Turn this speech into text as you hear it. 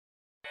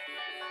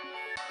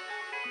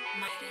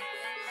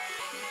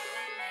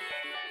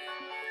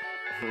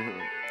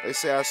They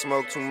say I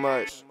smoke too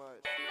much.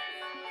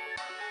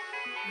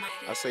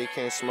 I say you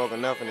can't smoke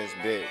enough in this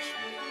bitch.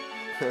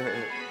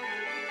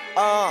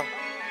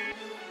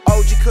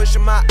 OG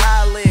cushion my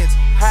eyelids.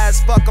 High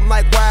as fuck, I'm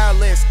like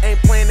wireless. Ain't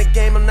playing the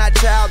game, I'm not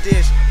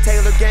childish.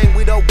 Taylor gang,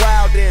 we the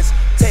wildest.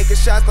 Taking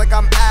shots like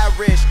I'm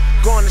Irish.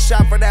 Going to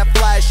shop for that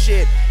fly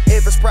shit.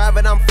 If it's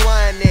private, I'm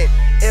flying it.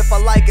 If I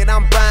like it,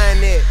 I'm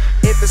buying it.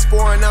 If it's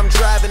foreign, I'm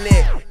driving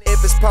it.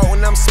 If it's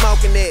potent, I'm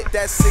smoking it.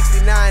 That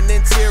 69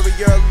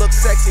 interior looks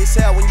sexy as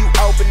hell when you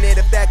open it.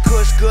 If that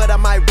kush good, I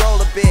might roll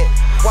a bit.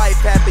 White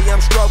pappy,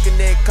 I'm stroking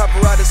it. Cover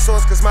of the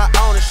source, cause my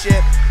ownership.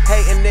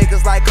 Hating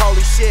niggas like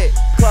holy shit.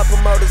 Club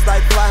promoters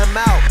like fly him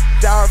out.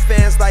 Die-hard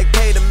fans like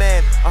pay the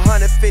man.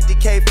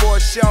 150K for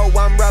a show.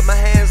 I'm rub my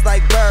hands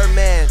like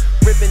Birdman.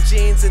 Ripping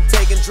jeans and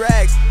taking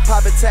drags.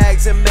 Popping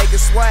tags and making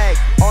swag.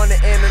 On the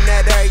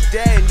internet every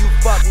day. And you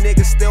fuck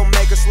niggas still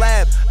make us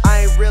laugh.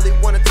 I ain't really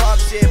wanna talk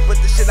shit, but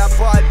the shit I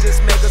bought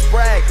just make us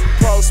brag.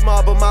 Clothes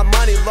small, but my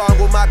money long.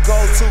 With my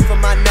gold tooth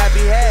and my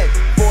nappy head.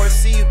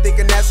 4C, you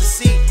thinking that's a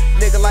seat.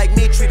 Nigga like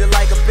me treat it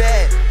like a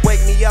bed.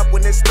 Wake me up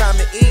when it's time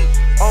to eat.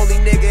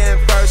 Only nigga in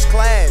first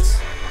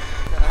class.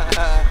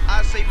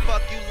 I say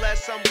fuck you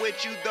less, I'm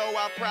with you though.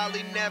 I'll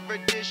probably never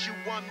dish you.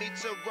 Want me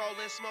to roll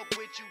and smoke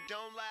with you,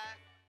 don't lie.